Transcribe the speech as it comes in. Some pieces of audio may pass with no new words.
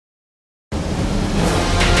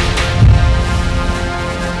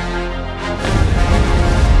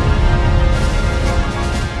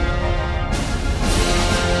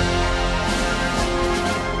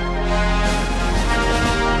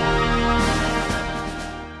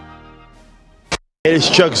It is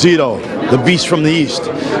Chuck Zito, the beast from the east,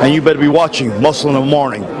 and you better be watching Muscle in the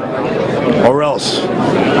Morning, or else.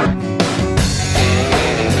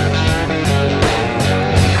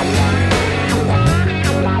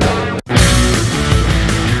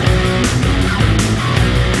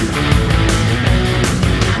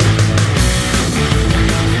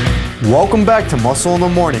 Welcome back to Muscle in the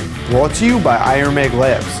Morning, brought to you by Iron Mag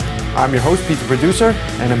Labs. I'm your host, Pete the Producer,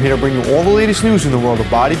 and I'm here to bring you all the latest news in the world of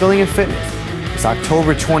bodybuilding and fitness. It's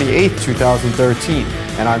October 28, 2013,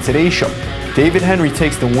 and on today's show, David Henry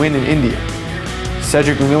takes the win in India,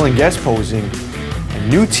 Cedric Mcmillan guest posing, and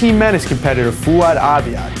new Team Menace competitor Fouad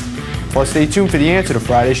Abiad. Plus, stay tuned for the answer to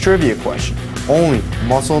Friday's trivia question, only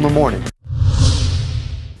Muscle in the Morning.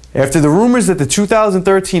 After the rumors that the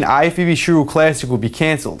 2013 IFBB Shuru Classic would be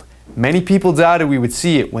canceled, many people doubted we would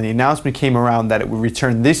see it when the announcement came around that it would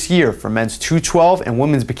return this year for men's 212 and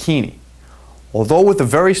women's bikini. Although with a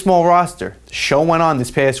very small roster, the show went on this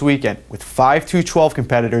past weekend with 5 212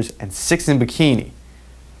 competitors and 6 in bikini.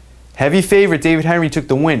 Heavy favorite David Henry took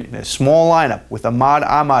the win in a small lineup with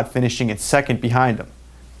Ahmad finishing in second behind him.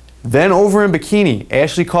 Then over in bikini,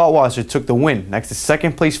 Ashley Kaltwasser took the win next to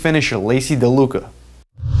second place finisher Lacey DeLuca.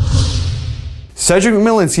 Cedric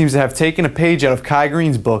Mcmillan seems to have taken a page out of Kai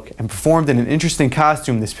Green's book and performed in an interesting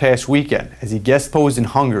costume this past weekend as he guest posed in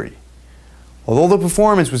Hungary. Although the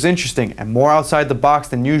performance was interesting and more outside the box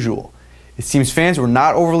than usual, it seems fans were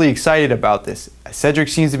not overly excited about this, as Cedric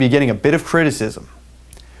seems to be getting a bit of criticism.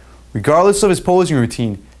 Regardless of his posing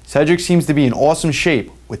routine, Cedric seems to be in awesome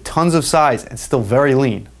shape with tons of size and still very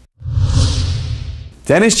lean.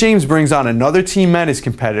 Dennis James brings on another Team Menace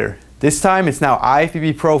competitor. This time it's now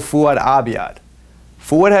IFBB Pro Fouad Abiad.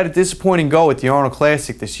 Fouad had a disappointing go at the Arnold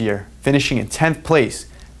Classic this year, finishing in 10th place,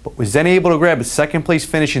 but was then able to grab a second place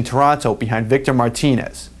finish in Toronto behind Victor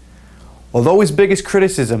Martinez. Although his biggest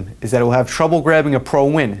criticism is that he will have trouble grabbing a pro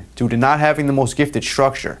win due to not having the most gifted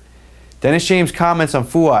structure, Dennis James comments on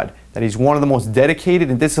Fouad that he's one of the most dedicated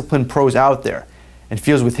and disciplined pros out there, and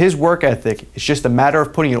feels with his work ethic, it's just a matter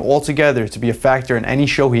of putting it all together to be a factor in any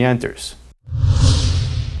show he enters.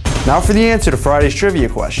 Now for the answer to Friday's trivia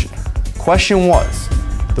question. Question was,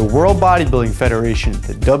 the World Bodybuilding Federation,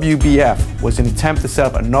 the WBF, was an attempt to set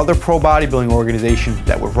up another pro bodybuilding organization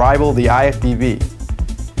that would rival the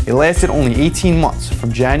IFBB. It lasted only 18 months,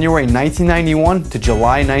 from January 1991 to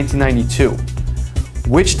July 1992.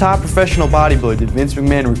 Which top professional bodybuilder did Vince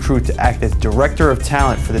McMahon recruit to act as Director of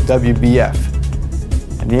Talent for the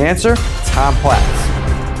WBF? And the answer? Tom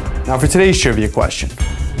Platz. Now for today's trivia question.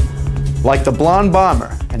 Like the Blonde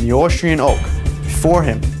Bomber and the Austrian Oak, before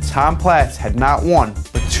him, Tom Platz had not one,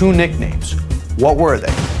 but 2 nicknames. What were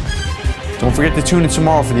they? Don't forget to tune in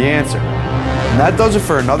tomorrow for the answer. And that does it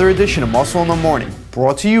for another edition of Muscle in the Morning,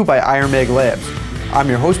 brought to you by Iron Mag Labs. I'm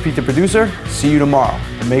your host, Pete the Producer. See you tomorrow.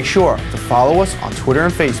 And make sure to follow us on Twitter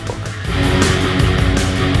and Facebook.